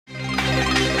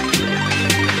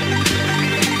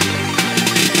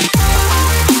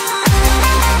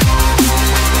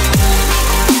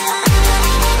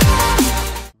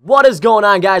What is going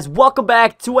on, guys? Welcome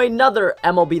back to another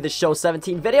MLB The Show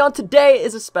 17 video, and today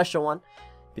is a special one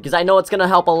because I know it's going to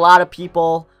help a lot of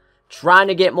people trying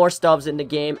to get more stubs in the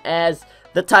game. As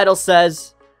the title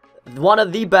says, one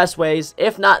of the best ways,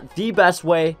 if not the best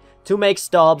way, to make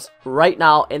stubs right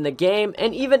now in the game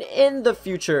and even in the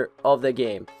future of the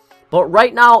game. But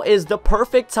right now is the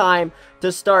perfect time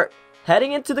to start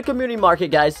heading into the community market,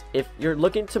 guys. If you're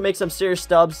looking to make some serious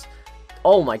stubs,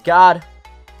 oh my god.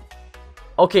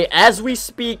 Okay, as we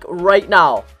speak right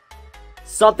now,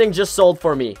 something just sold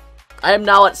for me. I am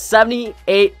now at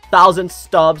 78,000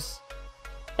 stubs,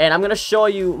 and I'm going to show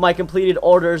you my completed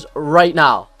orders right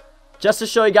now. Just to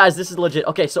show you guys this is legit.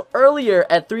 Okay, so earlier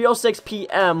at 3:06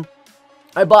 p.m.,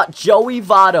 I bought Joey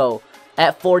Votto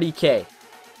at 40K.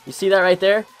 You see that right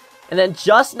there? And then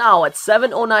just now at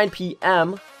 7:09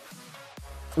 p.m.,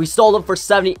 we sold him for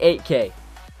 78K.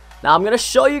 Now I'm going to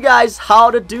show you guys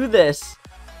how to do this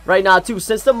right now too.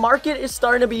 Since the market is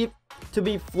starting to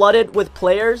be flooded with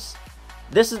players,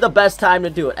 this is the best time to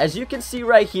do it. As you can see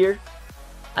right here,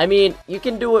 I mean, you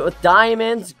can do it with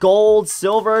diamonds, gold,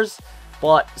 silvers,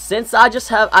 but since I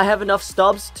have enough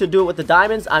stubs to do it with the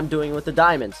diamonds, I'm doing it with the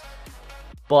diamonds.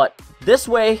 But this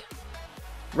way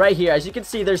right here, as you can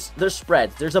see, there's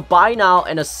spreads. There's a buy now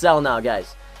and a sell now,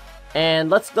 guys. And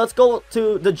let's go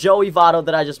to the Joey Votto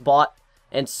that I just bought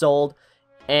and sold.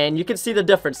 And you can see the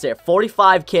difference there.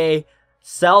 45K,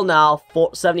 sell now,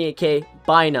 78K,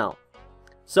 buy now.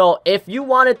 So if you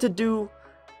wanted to do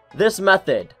this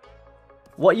method,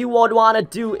 what you would want to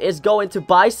do is go into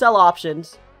buy sell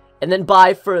options and then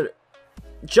buy for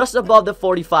just above the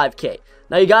 45K.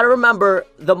 Now you got to remember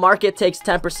the market takes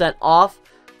 10% off.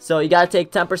 So you got to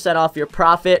take 10% off your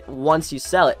profit once you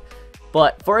sell it.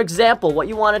 But for example, what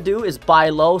you want to do is buy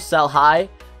low, sell high.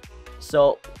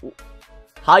 So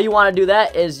how you want to do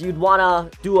that is you'd want to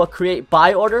do a create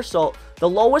buy order. So the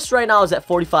lowest right now is at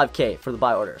 45K for the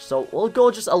buy order. So we'll go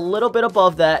just a little bit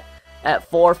above that at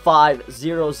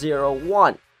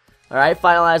 45001. Alright,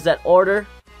 finalize that order.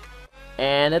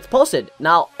 And it's posted.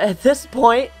 Now, at this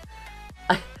point,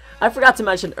 I forgot to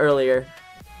mention earlier,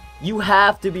 you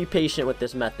have to be patient with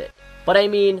this method. But I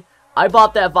mean, I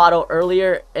bought that Votto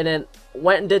earlier and then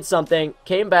went and did something,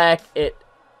 came back, it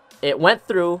went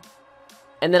through,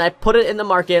 and then I put it in the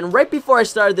market, and right before I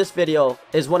started this video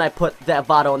is when I put that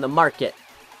Votto in the market.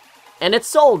 And it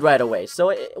sold right away.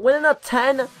 So within a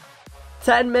 10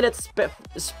 minute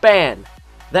span,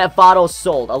 that Votto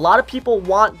sold. A lot of people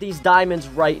want these diamonds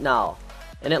right now.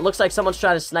 And it looks like someone's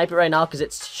trying to snipe it right now because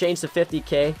it's changed to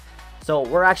 50K. So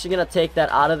we're actually going to take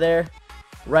that out of there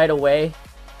right away.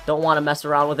 Don't want to mess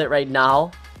around with it right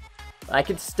now. I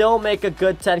could still make a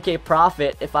good 10K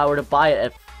profit if I were to buy it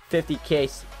at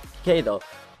 50K though.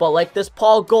 But like this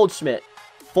Paul Goldschmidt,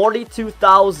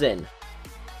 42,000.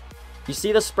 You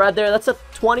see the spread there? That's a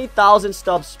 20,000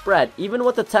 stub spread. Even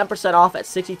with the 10% off at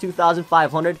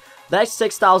 62,500, that's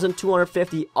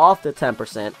 6,250 off the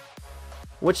 10%,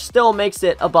 which still makes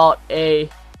it about a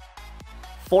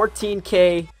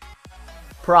 14K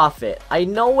profit. I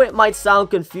know it might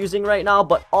sound confusing right now,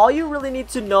 but all you really need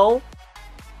to know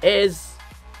is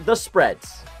the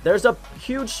spreads. There's a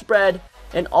huge spread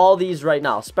in all these right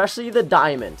now, especially the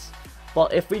diamonds.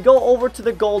 But if we go over to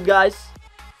the gold, guys,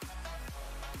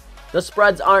 the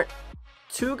spreads aren't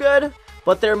too good,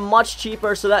 but they're much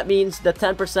cheaper, so that means the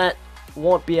 10%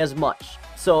 won't be as much.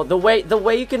 So the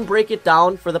way you can break it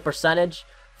down for the percentage,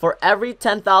 for every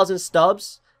 10,000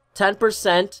 stubs,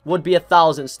 10% would be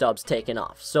 1,000 stubs taken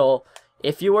off. So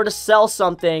if you were to sell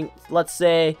something, let's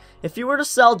say if you were to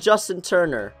sell Justin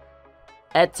Turner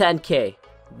at 10K,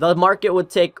 the market would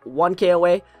take 1K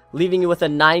away, leaving you with a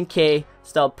 9K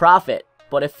stub profit.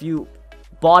 But if you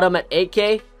bought them at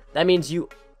 8K, that means you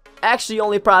actually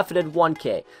only profited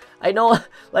 1K. I know,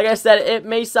 like I said, it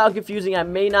may sound confusing. I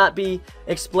may not be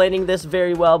explaining this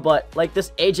very well, but like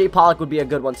this AJ Pollock would be a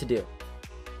good one to do.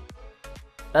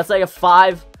 That's like a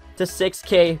 5 to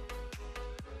 6K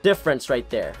difference right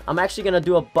there. I'm actually going to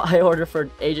do a buy order for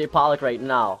AJ Pollock right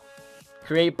now.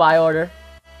 Create buy order.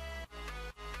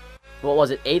 What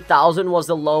was it? 8,000 was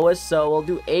the lowest, so we'll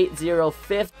do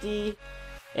 8,050,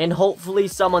 and hopefully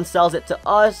someone sells it to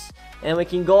us, and we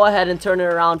can go ahead and turn it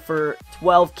around for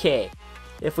 12K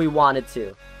if we wanted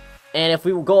to. And if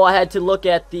we go ahead to look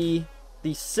at the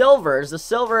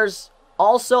silvers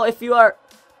also, if you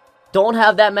don't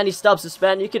have that many stubs to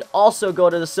spend, you could also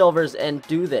go to the silvers and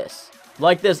do this.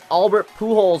 Like this Albert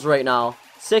Pujols right now,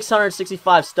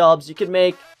 665 stubs. You could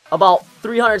make about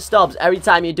 300 stubs every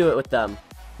time you do it with them.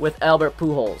 With Albert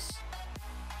Pujols.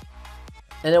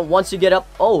 And then once you get up,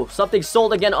 oh, something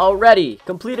sold again already.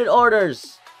 Completed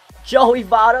orders. Joey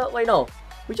Votto. Wait, no.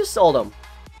 We just sold him.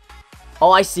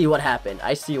 Oh, I see what happened.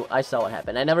 I saw what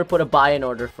happened. I never put a buy-in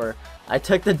order for... I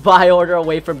took the buy order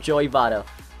away from Joey Votto.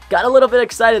 Got a little bit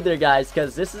excited there, guys,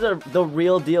 because this is the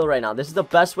real deal right now. This is the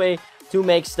best way to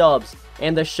make Stubs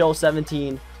and the show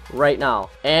 17 right now.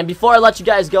 And before I let you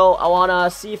guys go, I want to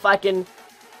see if I can,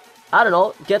 I don't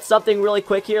know, get something really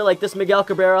quick here, like this Miguel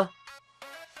Cabrera.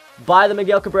 Buy the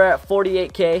Miguel Cabrera at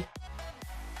 48K.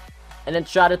 And then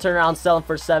try to turn around and sell him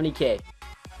for 70K.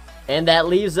 And that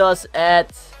leaves us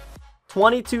at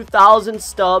 22,000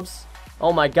 Stubs.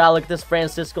 Oh my god, look at this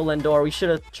Francisco Lindor. We should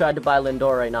have tried to buy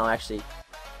Lindor right now, actually.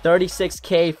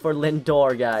 36K for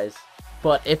Lindor, guys.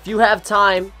 But if you have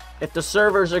time, if the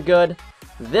servers are good,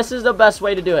 this is the best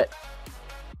way to do it.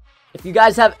 If you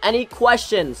guys have any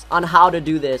questions on how to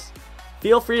do this,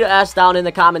 feel free to ask down in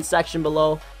the comment section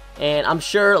below. And I'm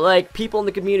sure, like, people in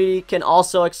the community can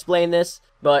also explain this.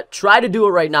 But try to do it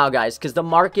right now, guys, because the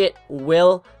market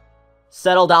will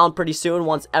settle down pretty soon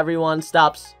once everyone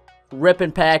stops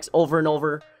ripping packs over and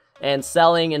over and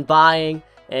selling and buying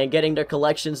and getting their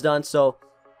collections done. So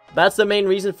that's the main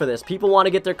reason for this. People want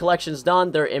to get their collections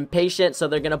done. They're impatient, so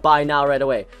they're going to buy now right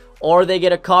away. Or they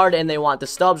get a card and they want the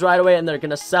Stubs right away and they're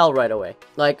going to sell right away.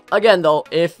 Like, again, though,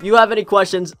 if you have any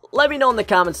questions, let me know in the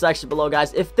comment section below,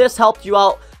 guys. If this helped you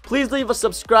out, please leave a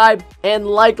subscribe and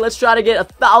like. Let's try to get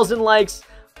 1,000 likes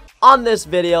on this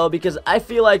video, because I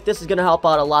feel like this is going to help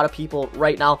out a lot of people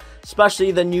right now, especially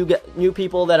the new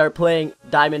people that are playing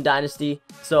Diamond Dynasty.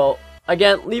 So,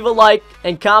 again, leave a like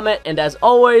and comment, and as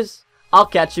always, I'll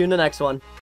catch you in the next one.